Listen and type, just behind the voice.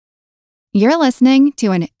You're listening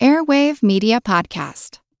to an Airwave Media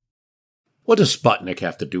Podcast. What does Sputnik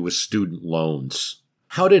have to do with student loans?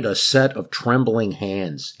 How did a set of trembling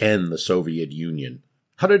hands end the Soviet Union?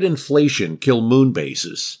 How did inflation kill moon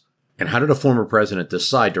bases? And how did a former president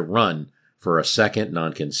decide to run for a second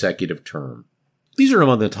non-consecutive term? These are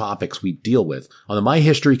among the topics we deal with on the My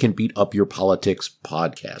History Can Beat Up Your Politics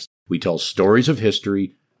podcast. We tell stories of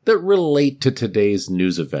history that relate to today's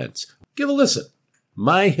news events. Give a listen.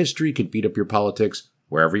 My History Can Beat Up Your Politics,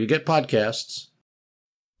 wherever you get podcasts.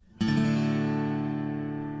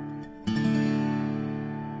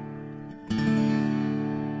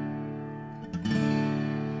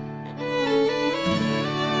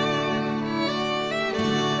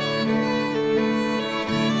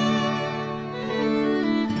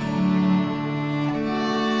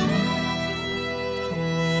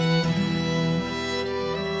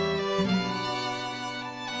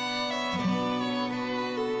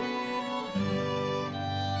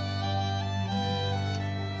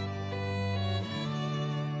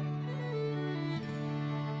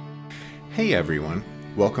 Hey everyone,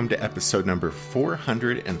 welcome to episode number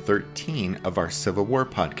 413 of our Civil War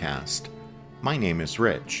podcast. My name is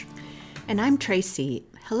Rich. And I'm Tracy.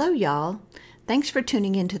 Hello y'all. Thanks for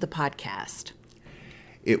tuning into the podcast.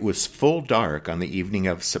 It was full dark on the evening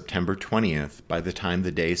of September 20th by the time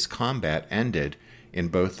the day's combat ended in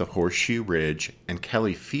both the Horseshoe Ridge and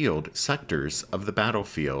Kelly Field sectors of the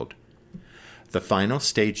battlefield. The final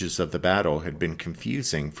stages of the battle had been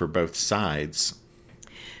confusing for both sides.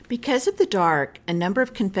 Because of the dark, a number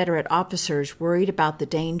of Confederate officers worried about the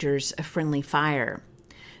dangers of friendly fire.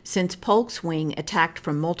 Since Polk's wing attacked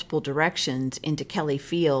from multiple directions into Kelly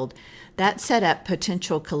Field, that set up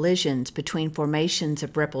potential collisions between formations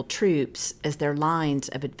of rebel troops as their lines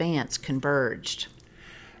of advance converged.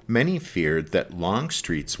 Many feared that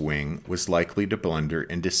Longstreet's wing was likely to blunder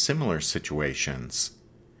into similar situations.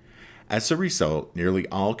 As a result, nearly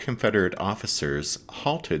all Confederate officers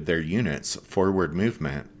halted their units' forward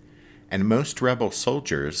movement, and most rebel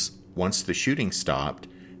soldiers, once the shooting stopped,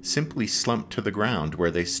 simply slumped to the ground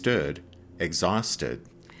where they stood, exhausted.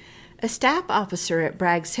 A staff officer at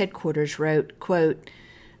Bragg's headquarters wrote, quote,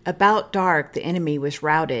 "About dark the enemy was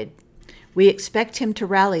routed. We expect him to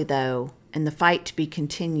rally, though, and the fight to be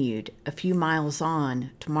continued a few miles on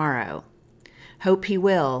tomorrow. Hope he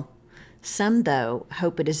will. Some, though,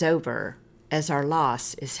 hope it is over, as our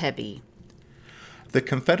loss is heavy." The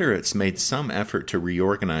Confederates made some effort to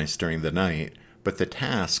reorganize during the night, but the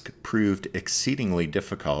task proved exceedingly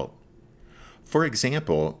difficult. For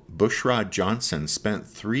example, Bushrod Johnson spent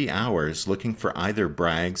 3 hours looking for either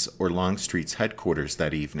Bragg's or Longstreet's headquarters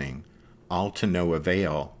that evening, all to no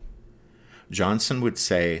avail. Johnson would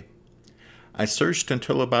say, "I searched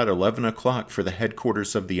until about 11 o'clock for the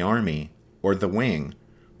headquarters of the Army, or the wing,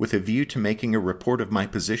 with a view to making a report of my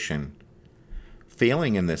position.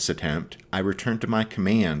 Failing in this attempt, I returned to my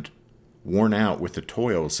command, worn out with the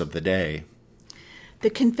toils of the day."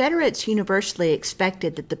 The Confederates universally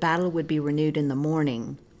expected that the battle would be renewed in the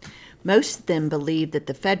morning. Most of them believed that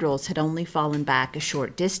the Federals had only fallen back a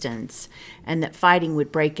short distance, and that fighting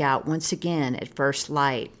would break out once again at first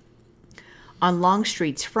light. On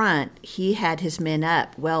Longstreet's front, he had his men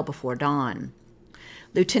up well before dawn.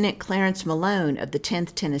 Lieutenant Clarence Malone of the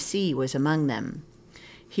 10th Tennessee was among them.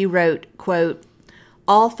 He wrote, quote,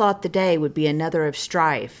 "All thought the day would be another of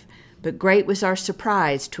strife, but great was our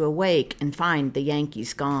surprise to awake and find the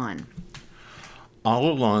Yankees gone."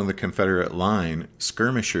 All along the Confederate line,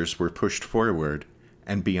 skirmishers were pushed forward,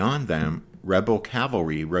 and beyond them, rebel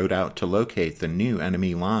cavalry rode out to locate the new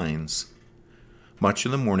enemy lines. Much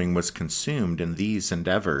of the morning was consumed in these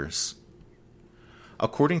endeavors.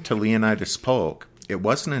 According to Leonidas Polk, it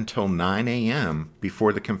wasn't until 9 a.m.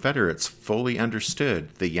 before the Confederates fully understood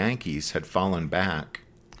the Yankees had fallen back.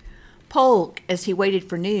 Polk, as he waited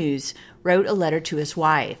for news, wrote a letter to his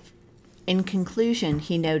wife. In conclusion,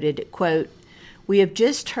 he noted, quote, "We have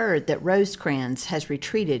just heard that Rosecrans has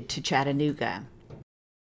retreated to Chattanooga."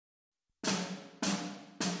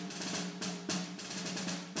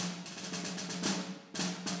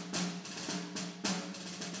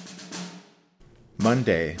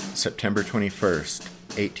 Monday, September 21st,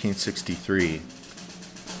 1863.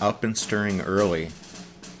 Up and stirring early.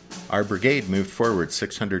 Our brigade moved forward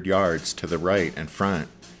 600 yards to the right and front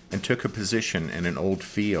and took a position in an old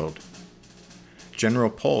field.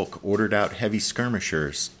 General Polk ordered out heavy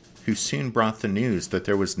skirmishers, who soon brought the news that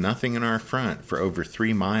there was nothing in our front for over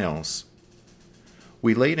 3 miles.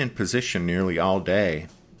 We laid in position nearly all day.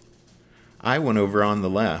 I went over on the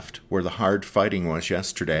left, where the hard fighting was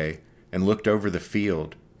yesterday, and looked over the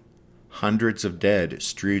field. Hundreds of dead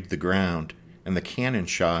strewed the ground, and the cannon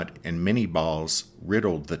shot and mini balls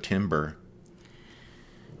riddled the timber.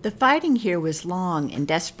 The fighting here was long and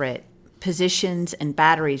desperate. Positions and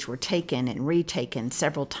batteries were taken and retaken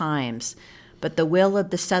several times, but the will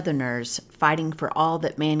of the Southerners, fighting for all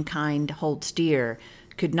that mankind holds dear,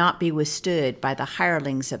 could not be withstood by the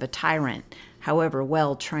hirelings of a tyrant, however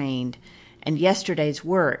well trained, and yesterday's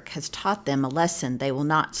work has taught them a lesson they will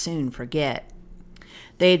not soon forget.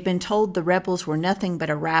 They had been told the rebels were nothing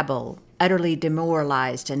but a rabble, utterly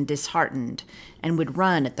demoralized and disheartened, and would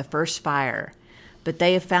run at the first fire, but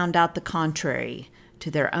they have found out the contrary,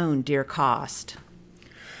 to their own dear cost.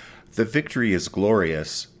 The victory is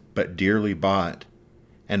glorious, but dearly bought,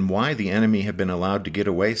 and why the enemy have been allowed to get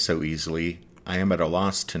away so easily, I am at a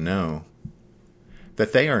loss to know.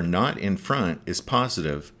 That they are not in front is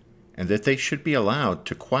positive, and that they should be allowed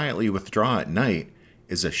to quietly withdraw at night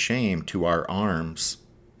is a shame to our arms.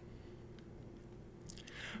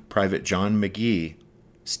 Private John McGee,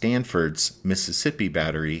 Stanford's Mississippi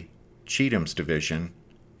Battery, Cheatham's Division,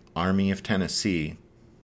 Army of Tennessee.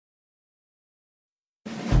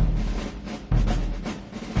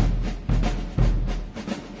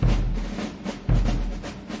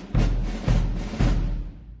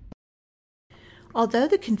 Although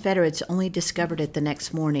the Confederates only discovered it the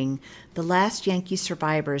next morning, the last Yankee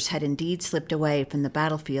survivors had indeed slipped away from the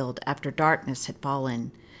battlefield after darkness had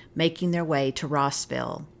fallen, making their way to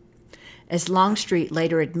Rossville. As Longstreet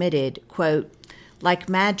later admitted, quote, "Like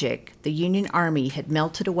magic, the Union Army had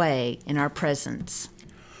melted away in our presence."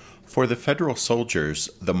 For the Federal soldiers,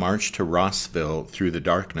 the march to Rossville through the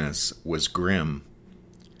darkness was grim.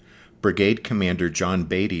 Brigade Commander John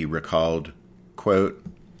Beatty recalled, quote,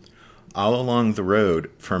 "All along the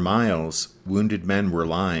road, for miles, wounded men were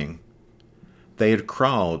lying. They had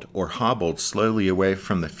crawled or hobbled slowly away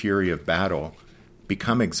from the fury of battle,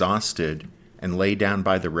 become exhausted, and lay down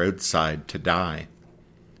by the roadside to die.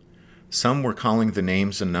 Some were calling the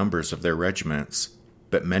names and numbers of their regiments,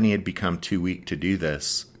 but many had become too weak to do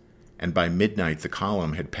this, and by midnight the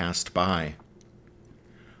column had passed by.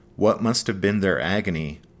 What must have been their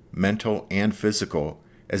agony, mental and physical,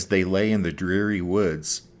 as they lay in the dreary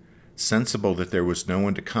woods, sensible that there was no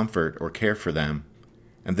one to comfort or care for them,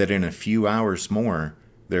 and that in a few hours more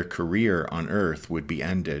their career on earth would be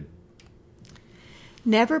ended."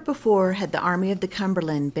 Never before had the Army of the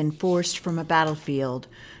Cumberland been forced from a battlefield,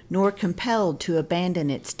 nor compelled to abandon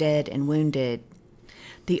its dead and wounded.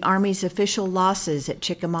 The Army's official losses at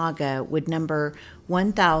Chickamauga would number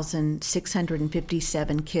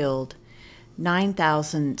 1,657 killed,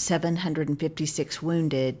 9,756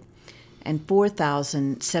 wounded, and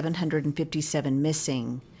 4,757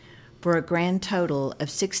 missing, for a grand total of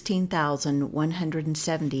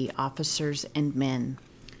 16,170 officers and men.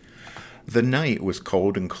 The night was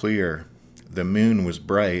cold and clear. The moon was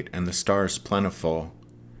bright and the stars plentiful.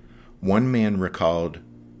 One man recalled,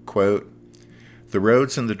 quote, "The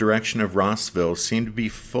roads in the direction of Rossville seemed to be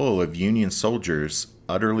full of Union soldiers,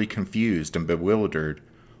 utterly confused and bewildered,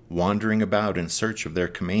 wandering about in search of their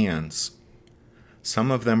commands.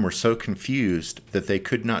 Some of them were so confused that they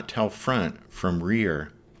could not tell front from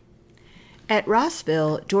rear." At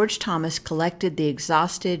Rossville, George Thomas collected the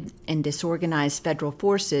exhausted and disorganized Federal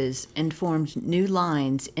forces and formed new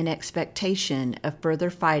lines in expectation of further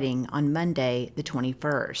fighting on Monday, the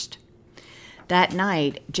 21st. That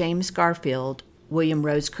night, James Garfield, William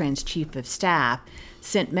Rosecrans' chief of staff,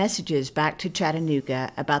 sent messages back to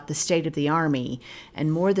Chattanooga about the state of the Army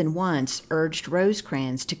and more than once urged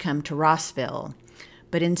Rosecrans to come to Rossville.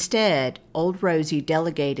 But instead, Old Rosie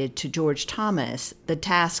delegated to George Thomas the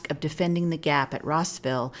task of defending the gap at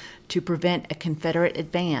Rossville to prevent a Confederate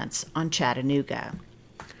advance on Chattanooga.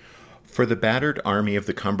 For the battered Army of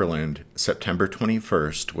the Cumberland, September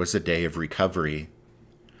 21st was a day of recovery.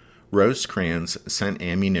 Rosecrans sent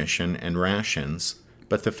ammunition and rations,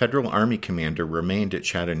 but the Federal Army commander remained at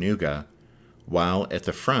Chattanooga, while at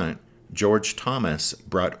the front, George Thomas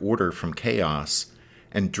brought order from chaos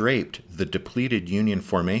and draped the depleted Union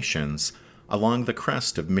formations along the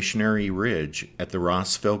crest of Missionary Ridge at the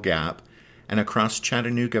Rossville Gap and across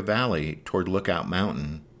Chattanooga Valley toward Lookout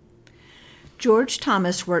Mountain. George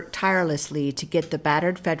Thomas worked tirelessly to get the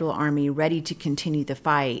battered Federal Army ready to continue the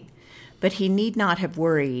fight, but he need not have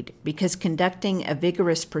worried because conducting a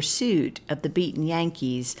vigorous pursuit of the beaten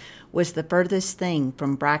Yankees was the furthest thing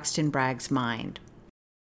from Braxton Bragg's mind.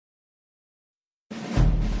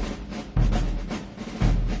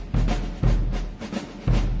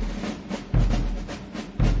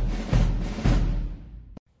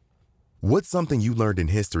 What's something you learned in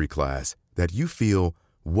history class that you feel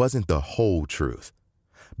wasn't the whole truth?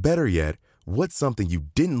 Better yet, what's something you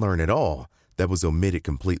didn't learn at all that was omitted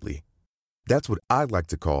completely? That's what I'd like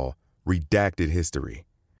to call redacted history.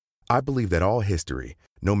 I believe that all history,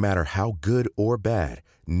 no matter how good or bad,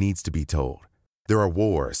 needs to be told. There are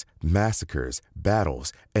wars, massacres,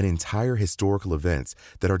 battles, and entire historical events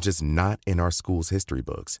that are just not in our school's history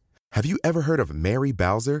books. Have you ever heard of Mary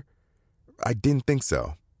Bowser? I didn't think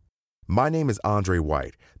so. My name is Andre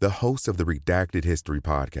White, the host of the Redacted History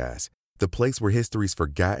Podcast, the place where history's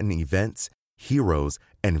forgotten events, heroes,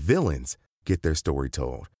 and villains get their story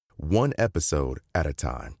told, one episode at a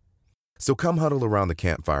time. So come huddle around the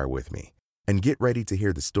campfire with me and get ready to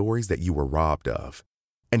hear the stories that you were robbed of.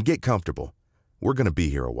 And get comfortable. We're going to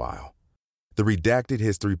be here a while. The Redacted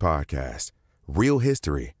History Podcast. Real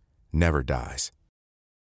history never dies.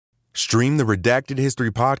 Stream the Redacted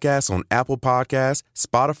History Podcast on Apple Podcasts,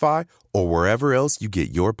 Spotify, or wherever else you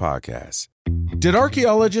get your podcasts. Did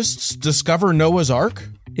archaeologists discover Noah's Ark?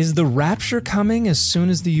 Is the rapture coming as soon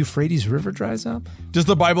as the Euphrates River dries up? Does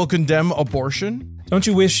the Bible condemn abortion? Don't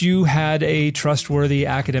you wish you had a trustworthy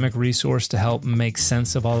academic resource to help make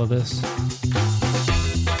sense of all of this?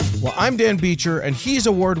 Well, I'm Dan Beecher, and he's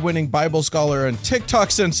award-winning Bible scholar and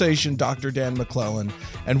TikTok sensation Dr. Dan McClellan,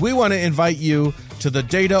 and we want to invite you to the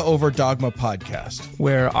Data Over Dogma podcast,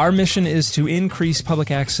 where our mission is to increase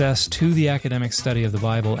public access to the academic study of the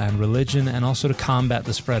Bible and religion, and also to combat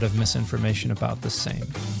the spread of misinformation about the same.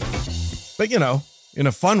 But, in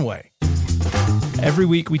a fun way. Every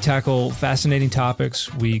week we tackle fascinating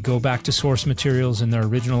topics, we go back to source materials in their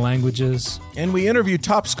original languages, and we interview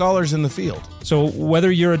top scholars in the field. So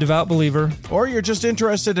whether you're a devout believer, or you're just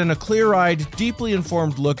interested in a clear-eyed, deeply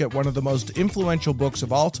informed look at one of the most influential books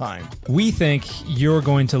of all time, we think you're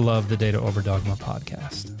going to love the Data Over Dogma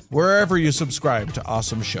podcast, wherever you subscribe to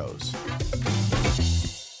awesome shows.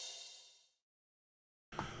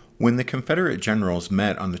 When the Confederate generals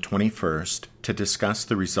met on the 21st to discuss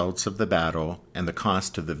the results of the battle and the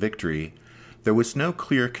cost of the victory, there was no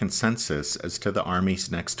clear consensus as to the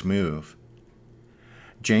Army's next move.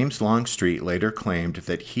 James Longstreet later claimed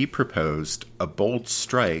that he proposed a bold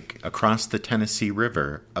strike across the Tennessee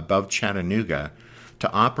River above Chattanooga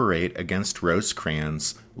to operate against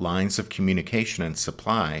Rosecrans' lines of communication and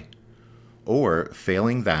supply, or,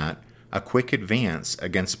 failing that, a quick advance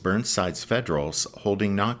against Burnside's Federals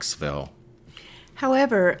holding Knoxville.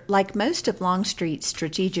 However, like most of Longstreet's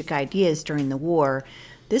strategic ideas during the war,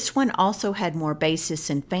 this one also had more basis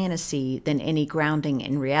in fantasy than any grounding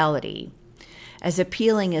in reality. As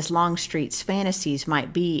appealing as Longstreet's fantasies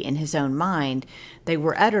might be in his own mind, they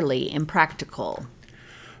were utterly impractical.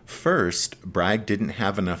 First, Bragg didn't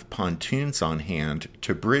have enough pontoons on hand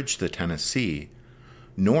to bridge the Tennessee,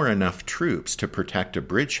 nor enough troops to protect a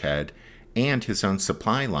bridgehead and his own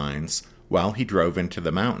supply lines while he drove into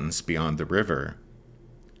the mountains beyond the river.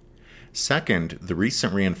 Second, the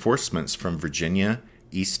recent reinforcements from Virginia,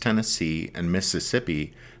 East Tennessee, and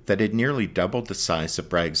Mississippi that had nearly doubled the size of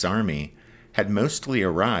Bragg's army had mostly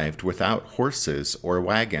arrived without horses or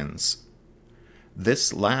wagons.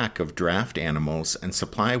 This lack of draft animals and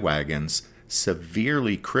supply wagons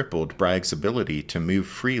severely crippled Bragg's ability to move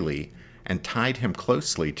freely and tied him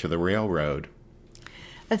closely to the railroad.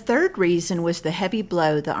 A third reason was the heavy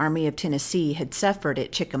blow the Army of Tennessee had suffered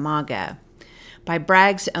at Chickamauga. By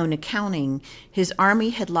Bragg's own accounting, his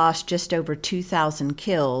army had lost just over 2,000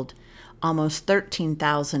 killed, almost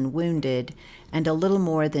 13,000 wounded, and a little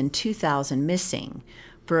more than 2,000 missing,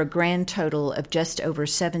 for a grand total of just over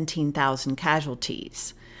 17,000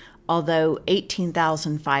 casualties, although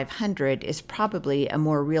 18,500 is probably a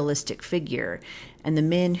more realistic figure, and the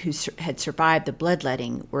men who had survived the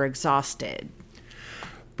bloodletting were exhausted.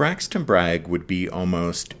 Braxton Bragg would be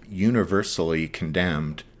almost universally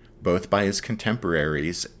condemned, both by his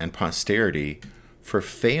contemporaries and posterity, for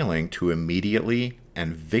failing to immediately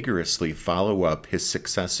and vigorously follow up his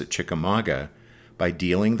success at Chickamauga by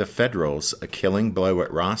dealing the Federals a killing blow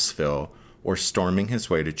at Rossville or storming his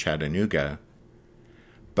way to Chattanooga.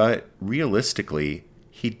 But realistically,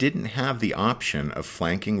 he didn't have the option of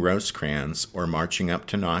flanking Rosecrans or marching up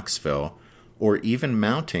to Knoxville, or even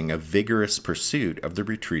mounting a vigorous pursuit of the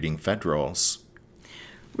retreating Federals.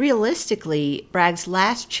 Realistically, Bragg's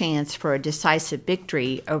last chance for a decisive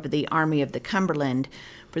victory over the Army of the Cumberland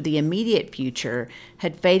for the immediate future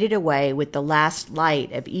had faded away with the last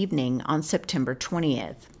light of evening on September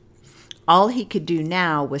 20th. All he could do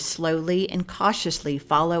now was slowly and cautiously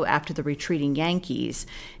follow after the retreating Yankees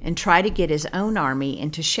and try to get his own army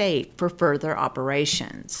into shape for further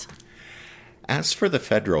operations. As for the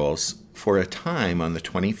Federals, for a time on the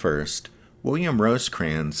 21st, William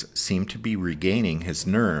Rosecrans seemed to be regaining his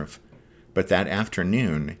nerve, but that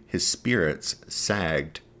afternoon his spirits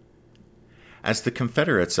sagged. As the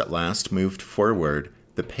Confederates at last moved forward,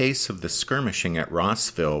 the pace of the skirmishing at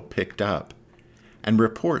Rossville picked up, and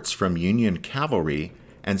reports from Union cavalry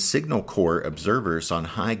and Signal Corps observers on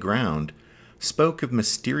high ground spoke of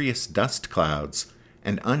mysterious dust clouds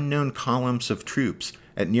and unknown columns of troops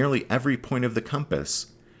at nearly every point of the compass,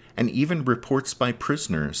 and even reports by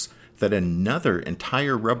prisoners that another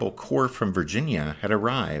entire rebel corps from Virginia had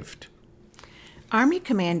arrived. Army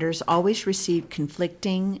commanders always received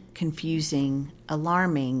conflicting, confusing,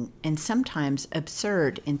 alarming, and sometimes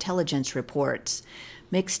absurd intelligence reports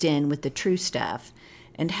mixed in with the true stuff,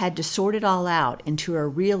 and had to sort it all out into a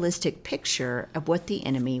realistic picture of what the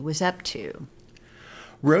enemy was up to.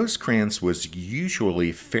 Rosecrans was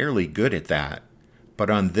usually fairly good at that, but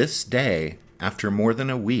on this day, after more than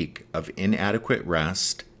a week of inadequate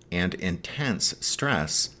rest and intense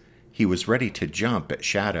stress, he was ready to jump at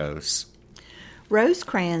shadows.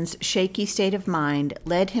 Rosecrans' shaky state of mind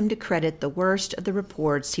led him to credit the worst of the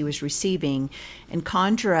reports he was receiving and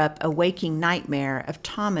conjure up a waking nightmare of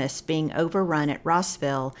Thomas being overrun at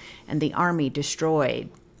Rossville and the army destroyed.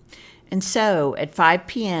 And so, at 5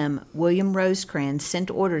 p.m., William Rosecrans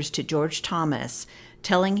sent orders to George Thomas,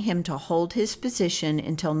 telling him to hold his position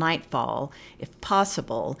until nightfall, if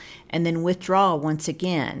possible, and then withdraw once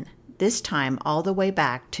again, this time all the way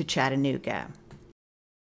back to Chattanooga.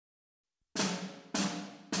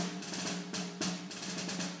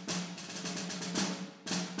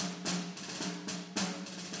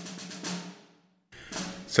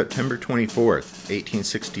 September 24th,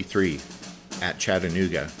 1863, at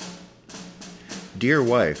Chattanooga. Dear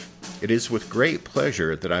wife, it is with great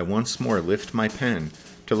pleasure that I once more lift my pen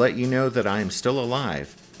to let you know that I am still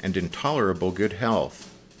alive and in tolerable good health.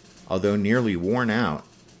 Although nearly worn out,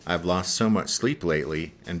 I've lost so much sleep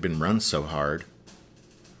lately and been run so hard.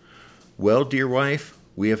 Well, dear wife,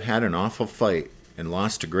 we have had an awful fight and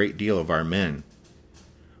lost a great deal of our men.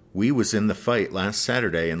 We was in the fight last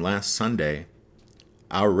Saturday and last Sunday.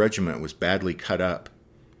 Our regiment was badly cut up.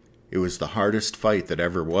 It was the hardest fight that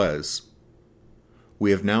ever was.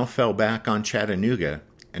 We have now fell back on Chattanooga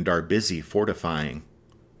and are busy fortifying.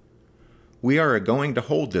 We are a-going to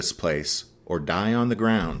hold this place or die on the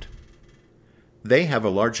ground. They have a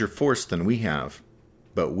larger force than we have,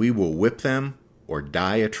 but we will whip them or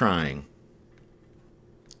die a-trying.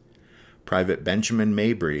 Private Benjamin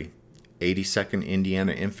Mabry, 82nd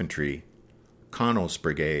Indiana Infantry, Connell's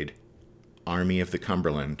Brigade, Army of the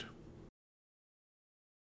Cumberland.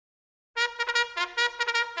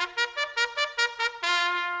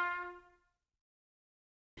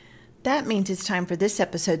 That means it's time for this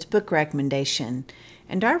episode's book recommendation.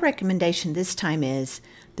 And our recommendation this time is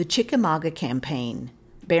The Chickamauga Campaign,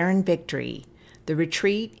 Barren Victory, The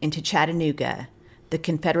Retreat into Chattanooga, The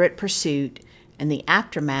Confederate Pursuit, and the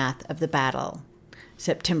Aftermath of the Battle,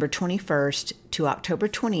 September 21st to October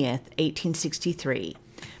 20th, 1863,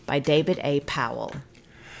 by David A. Powell.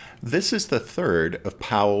 This is the third of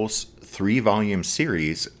Powell's 3-volume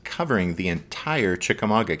series covering the entire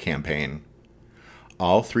Chickamauga campaign.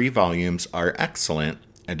 All 3 volumes are excellent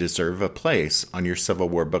and deserve a place on your Civil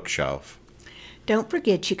War bookshelf. Don't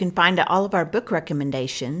forget you can find all of our book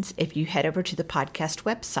recommendations if you head over to the podcast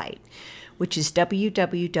website, which is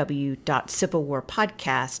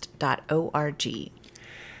www.civilwarpodcast.org.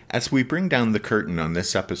 As we bring down the curtain on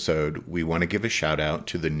this episode, we want to give a shout out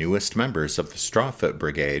to the newest members of the Strawfoot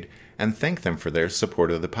Brigade and thank them for their support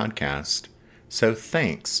of the podcast. So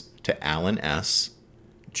thanks to Alan S.,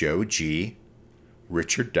 Joe G.,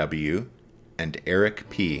 Richard W., and Eric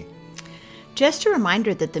P. Just a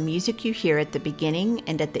reminder that the music you hear at the beginning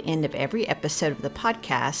and at the end of every episode of the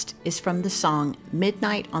podcast is from the song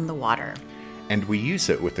Midnight on the Water. And we use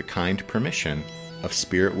it with the kind permission of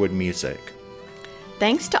Spiritwood Music.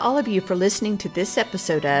 Thanks to all of you for listening to this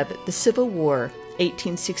episode of The Civil War,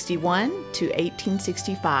 1861 to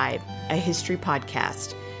 1865, a history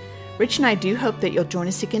podcast. Rich and I do hope that you'll join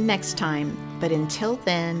us again next time, but until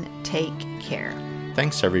then, take care.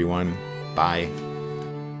 Thanks, everyone. Bye.